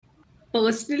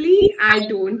Personally, I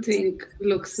don't think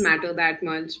looks matter that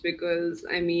much because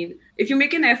I mean, if you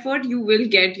make an effort, you will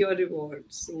get your reward.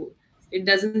 So it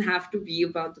doesn't have to be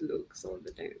about the looks all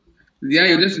the time. It's Yeah,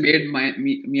 you about just the made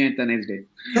me and Tanay's day.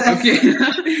 Okay.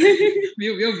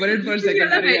 we were worried for a You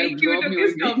second. are Arey, very yaar, blow cute. up nahi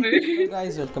Okay, stop hoenge. it. Hello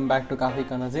guys, welcome back to Kaafi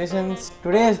Conversations.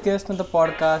 Today's guest on the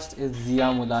podcast is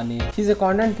Zia Mulani. She's a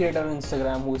content creator on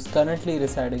Instagram who is currently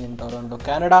residing in Toronto,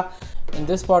 Canada. In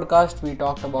this podcast, we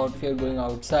talked about fear going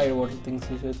outside, what things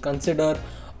you should consider,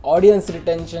 audience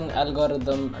retention,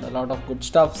 algorithm, and a lot of good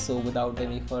stuff. So without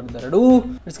any further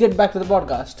ado, let's get back to the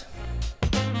podcast.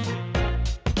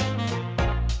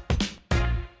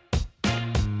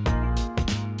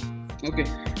 Okay.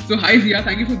 So hi Zia,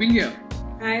 thank you for being here.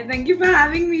 Hi, thank you for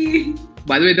having me.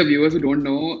 By the way, the viewers who don't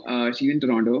know, she's in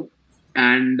Toronto.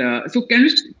 And so can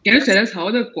you tell us how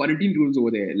the quarantine rules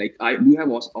over there? Like, do you have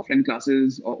offline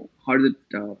classes, or how does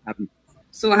it happen?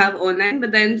 So I have online,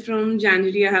 but then from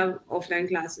January I have offline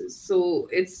classes. So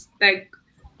it's like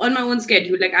on my own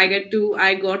schedule. Like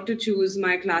I got to choose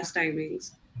my class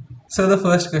timings. So the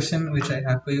first question which I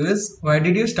have for you is, why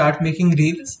did you start making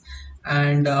reels,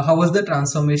 and how was the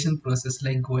transformation process,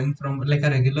 like going from like a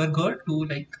regular girl to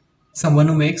like someone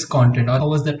who makes content, or how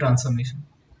was the transformation?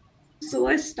 So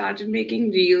I started making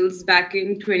reels back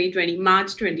in 2020,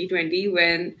 March 2020,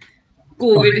 when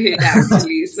COVID hit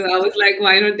actually. So I was like,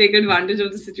 why not take advantage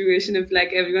of the situation if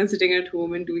like everyone's sitting at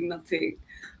home and doing nothing?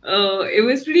 It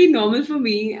was pretty normal for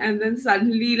me. And then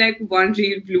suddenly like one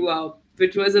reel blew up,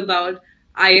 which was about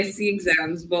ISC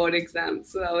exams, board exams.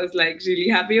 So I was like really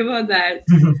happy about that.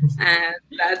 And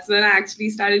that's when I actually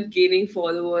started gaining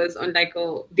followers on like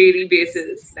a daily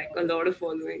basis, like a lot of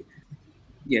following.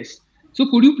 Yes. So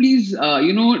could you please,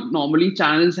 normally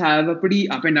channels have a pretty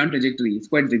up and down trajectory. It's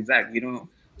quite zigzag.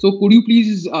 So could you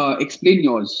please explain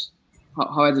yours?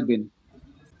 How has it been?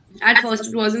 At first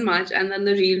it wasn't much, and then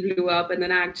the reel blew up, and then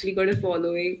I actually got a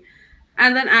following,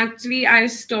 and then actually I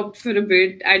stopped for a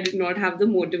bit. I did not have the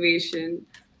motivation,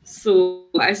 so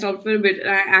I stopped for a bit, and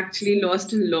I actually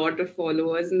lost a lot of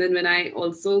followers. And then when I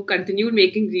also continued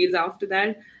making reels after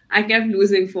that, I kept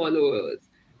losing followers,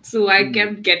 so I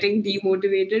kept getting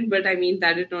demotivated. But I mean,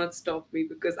 that did not stop me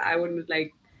because I would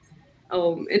like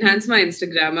enhance my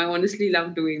Instagram. I honestly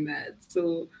love doing that.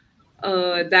 So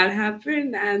that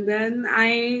happened, and then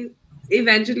I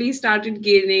eventually started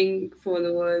gaining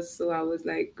followers. So I was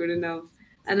like, good enough.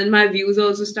 And then my views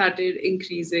also started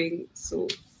increasing. So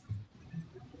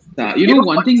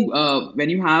One thing, when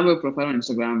you have a profile on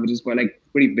Instagram, which is quite like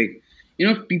pretty big,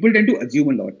 people tend to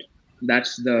assume a lot.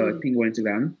 That's the thing about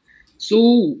Instagram.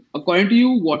 So, according to you,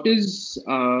 what is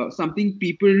something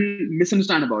people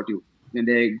misunderstand about you when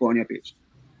they go on your page?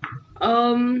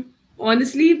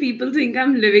 honestly, people think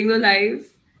I'm living the life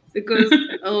because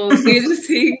they just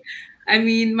think, I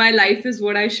mean, my life is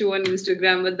what I show on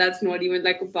Instagram, but that's not even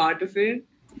like a part of it.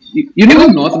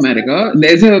 In North America,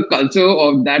 there's a culture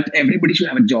of that everybody should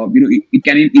have a job. It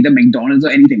can be either McDonald's or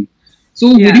anything.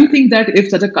 So, would Yeah. you think that if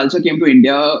such a culture came to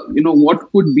India,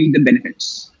 what could be the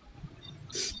benefits?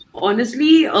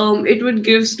 Honestly, it would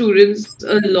give students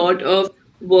a lot of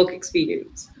work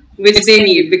experience, which they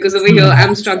need because over here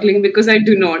I'm struggling because I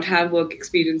do not have work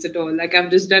experience at all. Like I've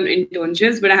just done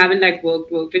internships, but I haven't like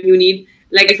worked. And you need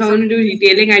like if I want to do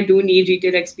retailing, I do need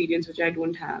retail experience, which I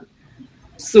don't have.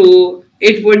 So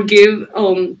it would give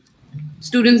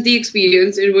students the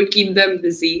experience. It would keep them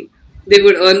busy. They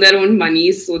would earn their own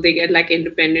money, so they get like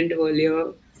independent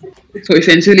earlier. So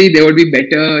essentially, there would be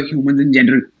better humans in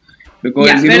general, because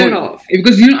Yeah, better off.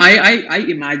 I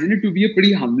imagine it to be a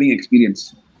pretty humbling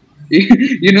experience.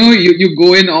 You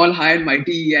go in all high and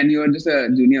mighty, and you're just a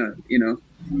junior.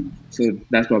 So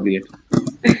that's probably it.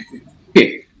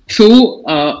 Okay. So,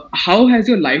 how has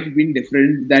your life been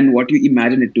different than what you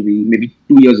imagined it to be maybe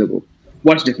 2 years ago?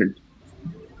 What's different?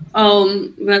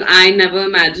 Well, I never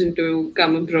imagined to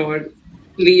come abroad,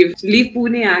 leave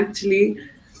Pune actually.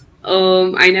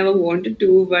 I never wanted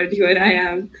to, but here I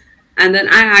am. And then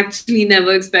I actually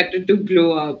never expected to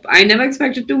blow up. I never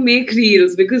expected to make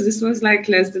reels because this was like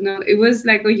it was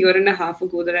like a year and a half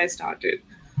ago that I started.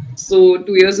 So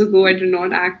 2 years ago, I did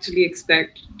not actually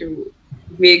expect to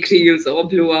make reels or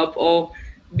blow up or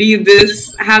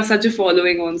have such a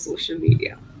following on social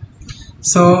media.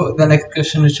 So the next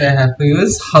question which I have for you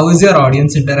is, how is your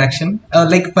audience interaction?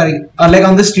 Like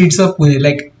on the streets of Pune,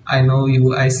 like I know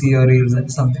you, I see your reels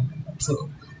and something like that. So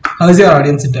how is your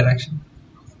audience interaction?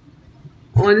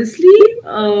 Honestly,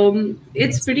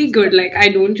 it's pretty good. Like I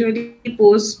don't really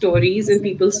post stories, and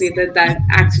people say that that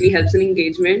actually helps in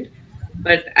engagement.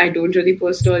 But I don't really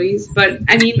post stories. But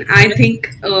I mean, I think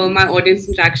my audience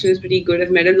interaction is pretty good.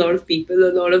 I've met a lot of people,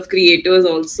 a lot of creators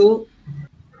also.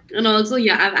 And also,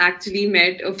 yeah, I've actually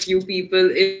met a few people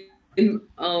in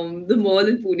the mall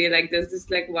in Pune. Like, there's this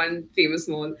like one famous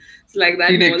mall. It's like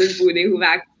that mall in Pune Phoenix. who've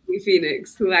actually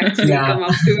Phoenix, who actually come Yeah.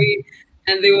 up to me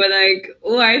and they were like,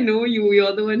 "Oh, I know you.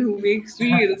 You're the one who makes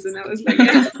reels." And I was like,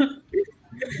 "Yeah."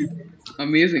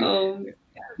 Amazing. Um,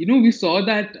 We saw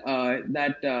that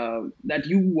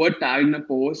you were tagged in a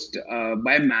post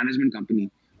by a management company.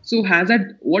 So has that?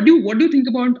 What do you think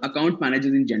about account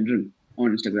managers in general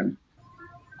on Instagram?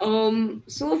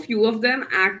 so a few of them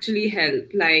actually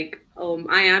help. Like,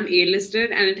 I am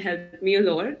A-listed and it helped me a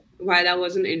lot while I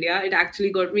was in India. It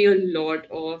actually got me a lot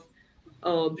of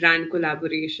brand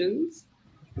collaborations.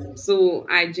 So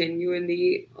I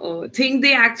genuinely think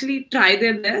they actually try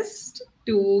their best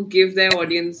to give their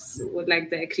audience or like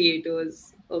their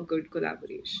creators a good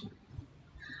collaboration.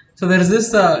 So there is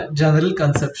this general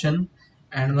conception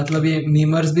and मतलब ये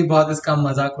memers भी बहुत इसका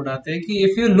मजाक उड़ाते हैं कि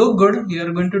if you look good you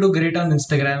are going to do great on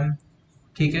Instagram.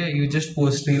 ठीक है, you just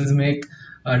post reels, make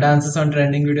dances on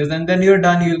trending videos and then you're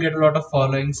done, you'll get a lot of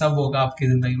following, सब होगा आपकी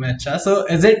जिंदगी में अच्छा. So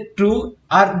is it true,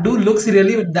 or do looks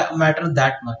really matter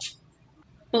that much?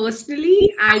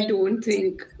 Personally, I don't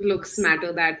think looks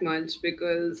matter that much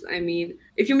because I mean,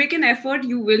 if you make an effort,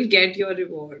 you will get your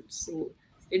reward. So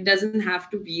it doesn't have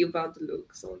to be about the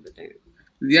looks all the time.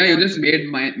 It's Yeah, you not just really.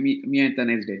 made me and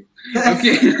Tanay's day.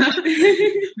 Okay,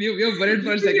 we were worried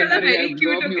for a second. You're Are you very blow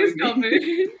cute. up me Okay, on stop me?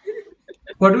 it.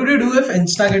 What would you do if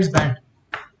Insta gets banned?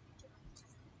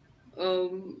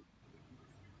 um,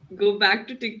 Go back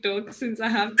to TikTok since I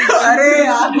have TikTok अरे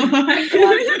now.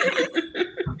 यार.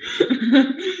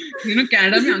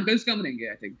 Canada में uncles come रहेंगे,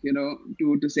 I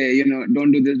think. To say,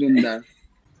 don't do this, don't that.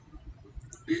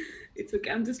 It's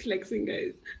okay. I'm just flexing,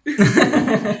 guys.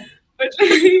 But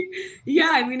like, yeah,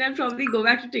 I mean, I'd probably go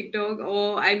back to TikTok,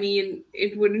 or I mean,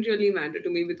 it wouldn't really matter to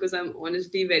me because I'm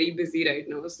honestly very busy right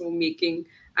now. So making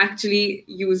actually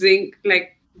using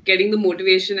like getting the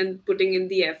motivation and putting in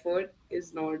the effort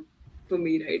is not for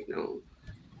me right now.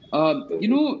 So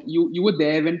You were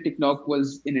there when TikTok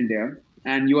was in India,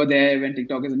 and you are there when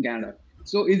TikTok is in Canada.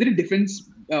 So is there a difference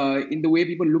in the way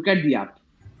people look at the app?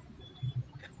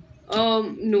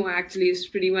 No, actually, it's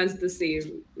pretty much the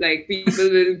same. Like, people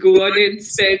will go on it,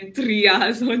 spend 3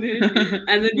 hours on it,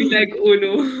 and then be like, oh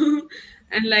no.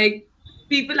 And like,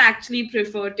 people actually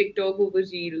prefer TikTok over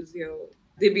Reels here.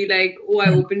 They be like, oh,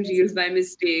 I opened Reels by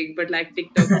mistake, but like,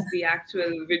 TikTok is the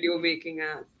actual video making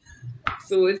app.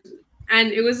 So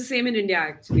and it was the same in India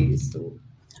actually. So,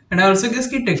 And I also guess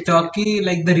कि TikTok की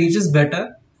like the reach is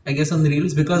better, I guess, on the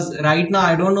reels, because right now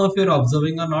I don't know if you're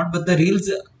observing or not, but the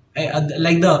reels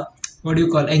like the what do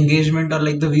you call engagement or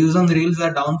like the views on the reels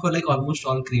are down for like almost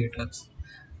all creators.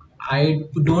 I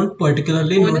don't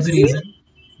particularly know the honestly, reason.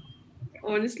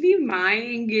 honestly, my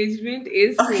engagement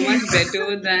is so Okay. much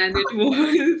better than it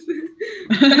was.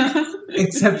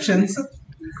 Exceptions.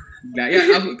 Yeah,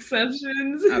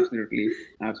 Exceptions. absolutely,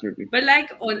 absolutely. But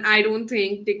like on I don't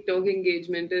think TikTok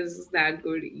engagement is that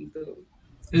good either.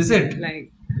 Is it?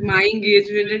 Like my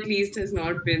engagement at least has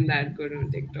not been that good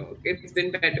on TikTok. It's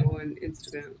been better on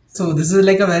Instagram. So So this is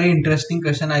like a very interesting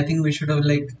question. I think we should have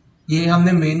like ये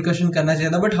हमने main question करना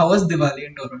चाहिए था. But how was Diwali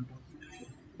in Toronto?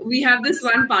 we have this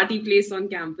one party place on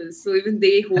campus. So even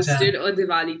they अच्छा. hosted a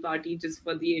Diwali party just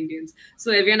for the Indians.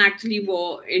 So everyone actually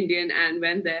wore Indian and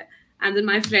went there. And then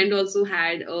my friend also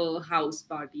had a house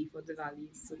party for Diwali.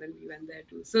 So then we went there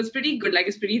too. So it's pretty good. Like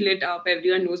it's pretty lit up.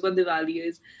 Everyone knows what Diwali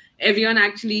is. Everyone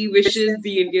actually wishes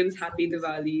the Indians happy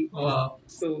Diwali. Wow.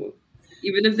 So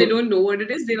even if they So, don't know what it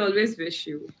is, they'll always wish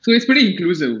you. so it's pretty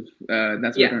inclusive. That's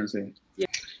what I'm Yeah. trying to say. Yeah.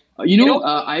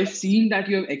 I've seen that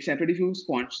you have accepted a few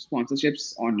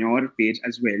sponsorships on your page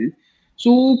as well.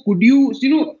 So could you,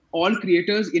 all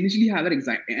creators initially have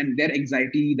their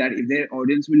anxiety that if their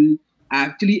audience will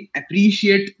actually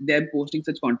appreciate them posting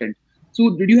such content. So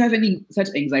did you have any such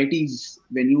anxieties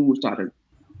when you started?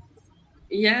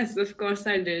 Yes, of course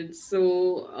I did. So,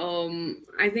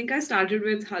 I think I started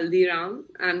with Haldiram,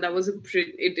 and that was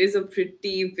it is a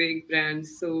pretty big brand.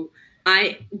 So,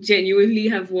 I genuinely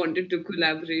have wanted to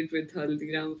collaborate with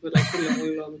Haldiram for like a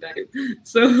long, long time.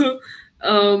 So,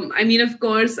 I mean, of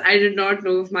course, I did not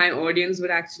know if my audience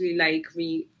would actually like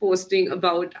me posting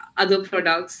about other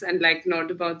products and like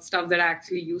not about stuff that I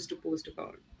actually used to post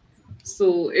about.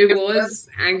 So it was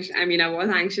anxious. I mean, I was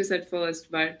anxious at first,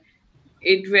 but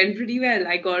it went pretty well.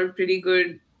 I got pretty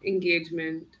good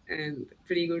engagement and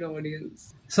pretty good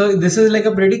audience. So this is like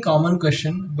a pretty common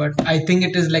question, but I think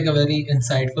it is like a very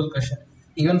insightful question,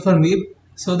 even for me.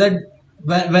 So that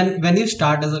when you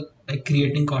start as a like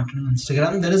creating content on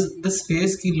Instagram, there is this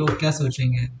phase कि लोग क्या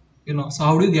सोचेंगे, you know. So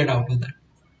how do you get out of that?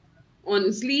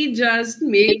 Honestly, just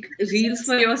make reels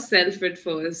for yourself at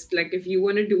first. Like, if you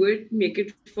want to do it, make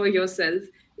it for yourself.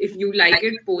 If you like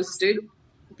it, post it.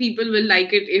 People will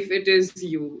like it if it is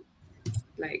you.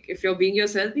 Like, if you're being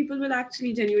yourself, people will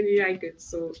actually genuinely like it.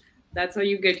 So that's how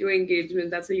you get your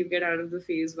engagement. That's how you get out of the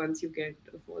phase once you get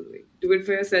a following. Do it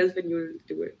for yourself and you'll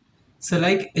do it. So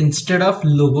like instead of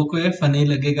लोगों को ये funny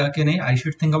लगेगा कि नहीं, I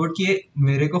should think about कि ये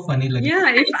मेरे को funny लगेगा.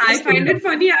 Yeah, if I find it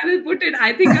funny, I will put it.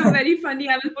 I think I'm very funny.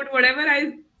 I will put whatever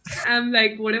I am,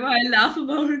 like, whatever I laugh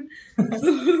about.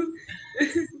 So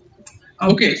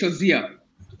Okay, so Zia,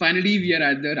 finally we are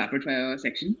at the rapid fire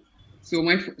section. So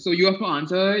you have to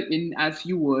answer in as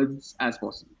few words as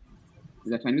possible.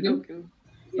 Is that fine with you? okay.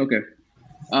 Yeah. Okay.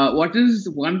 What is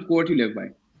one quote you live by?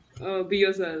 Be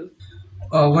yourself.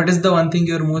 What is the one thing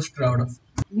you're most proud of?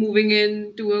 Moving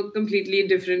into a completely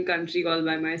different country all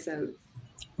by myself.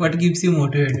 What keeps you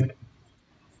motivated?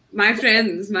 My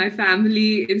friends, my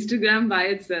family, Instagram by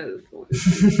itself,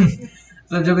 honestly.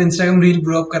 So जब Instagram reel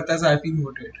blow up करता है, so I feel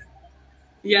motivated.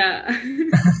 Yeah.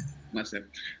 Must have.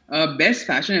 Best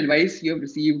fashion advice you have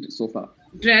received so far?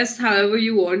 Dress however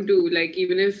you want to. Like,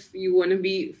 even if you want to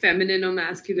be feminine or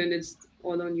masculine, it's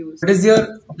all on you. What is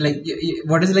your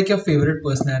what is like your favorite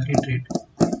personality trait?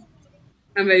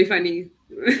 I'm very funny.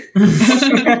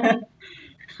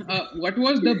 What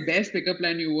was the best pickup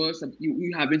line you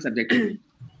have been subjected to?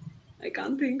 I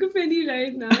can't think of any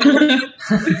right now.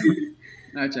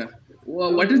 Acha.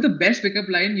 What is the best pickup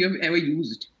line you have ever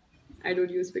used? I don't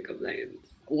use pickup lines.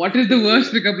 What is the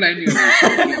worst pickup line you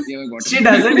ever got? She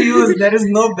doesn't use. There is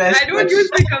no best. I don't use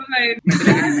pickup lines.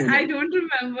 I don't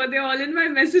remember. They're all in my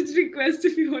message request.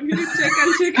 If you want me to check,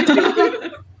 I'll check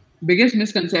it. Biggest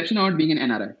misconception about being an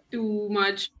NRI? Too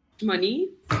much money,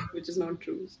 which is not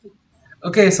true. So.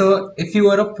 Okay, so if you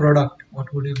were a product,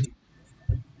 what would you be?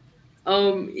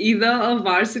 Either a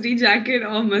varsity jacket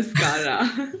or mascara.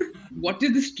 What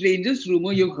is the strangest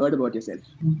rumor you've heard about yourself?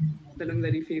 That I'm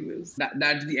very famous.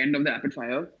 That's the end of the rapid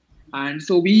fire. And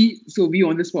so we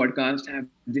on this podcast have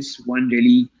this one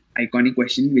really iconic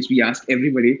question which we ask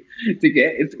everybody.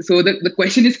 Okay, so the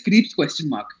question is creeps question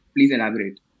mark. Please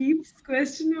elaborate. Creeps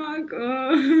question mark.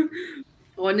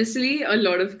 Honestly, a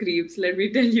lot of creeps. Let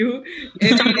me tell you,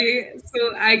 every day.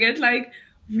 So I get like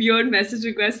weird message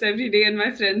requests every day, and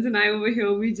my friends and I over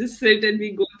here, we just sit and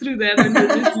we go through them and we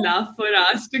just laugh for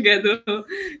hours together.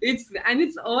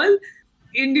 It's all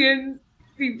Indian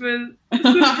people. So, I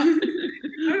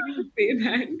don't want to say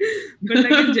that, but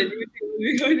like it's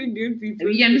genuinely all Indian people.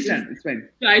 We understand. It's fine.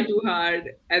 Try too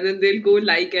hard, and then they'll go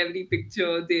like every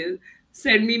picture. They'll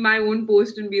send me my own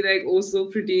post and be like, "Oh, so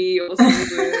pretty," or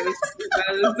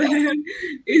something.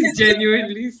 It's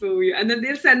genuinely so weird. And then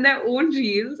they'll send their own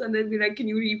reels and they'll be like, "Can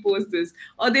you repost this?"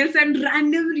 Or they'll send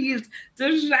random reels,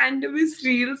 just randomest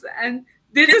reels, and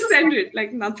they just send it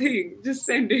like nothing. Just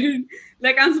send it.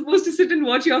 Like I'm supposed to sit and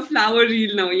watch your flower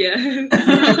reel now. Yeah.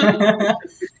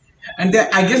 And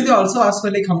I guess they also ask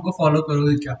for like हमको follow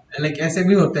करोगे क्या? Like ऐसे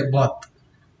भी होते हैं बहुत.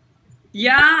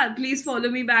 Yeah, please follow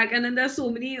me back. And then there's so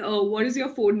many. What is your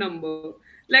phone number?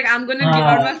 Like I'm gonna give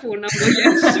out my phone number.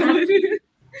 Yeah, sure.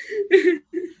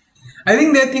 I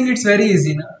think they think it's very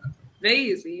easy, na?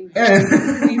 Very easy. Yeah.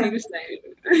 Easy to slide.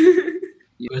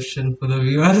 Question for the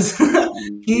viewers.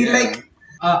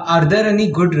 Are there any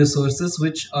good resources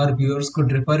which our viewers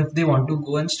could refer if they want to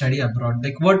go and study abroad?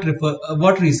 Like what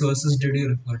resources did you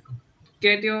refer to?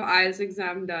 Get your IELTS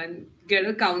exam done. Get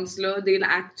a counselor. They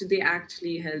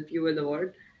actually help you a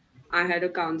lot. I had a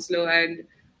counselor, and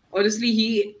honestly,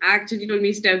 he actually told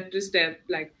me step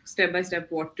by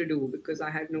step, what to do because I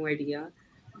had no idea.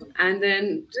 And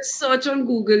then just search on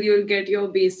Google. You'll get your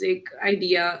basic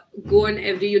idea. Go on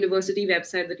every university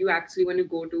website that you actually want to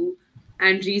go to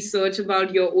and research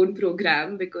about your own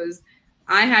program because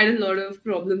I had a lot of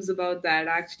problems about that.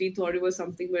 I actually thought it was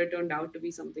something, but it turned out to be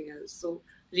something else. So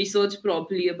research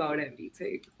properly about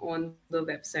everything on the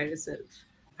website itself.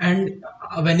 And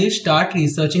when you start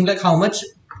researching, like how much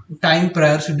time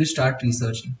prior should you start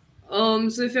researching?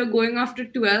 So if you're going after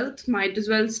 12th, might as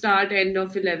well start end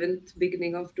of 11th,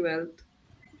 beginning of 12th,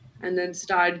 and then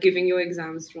start giving your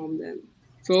exams from then.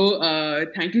 So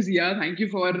thank you, Zia. Thank you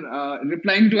for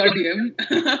replying to our DM.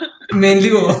 Mainly,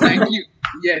 thank you.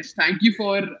 Yes, thank you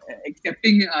for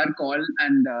accepting our call,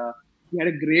 and we had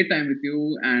a great time with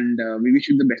you, and we wish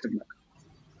you the best of luck.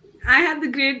 I had the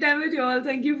great time with you all.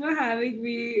 Thank you for having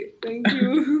me. Thank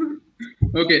you.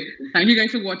 Okay. Thank you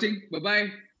guys for watching.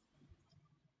 Bye-bye.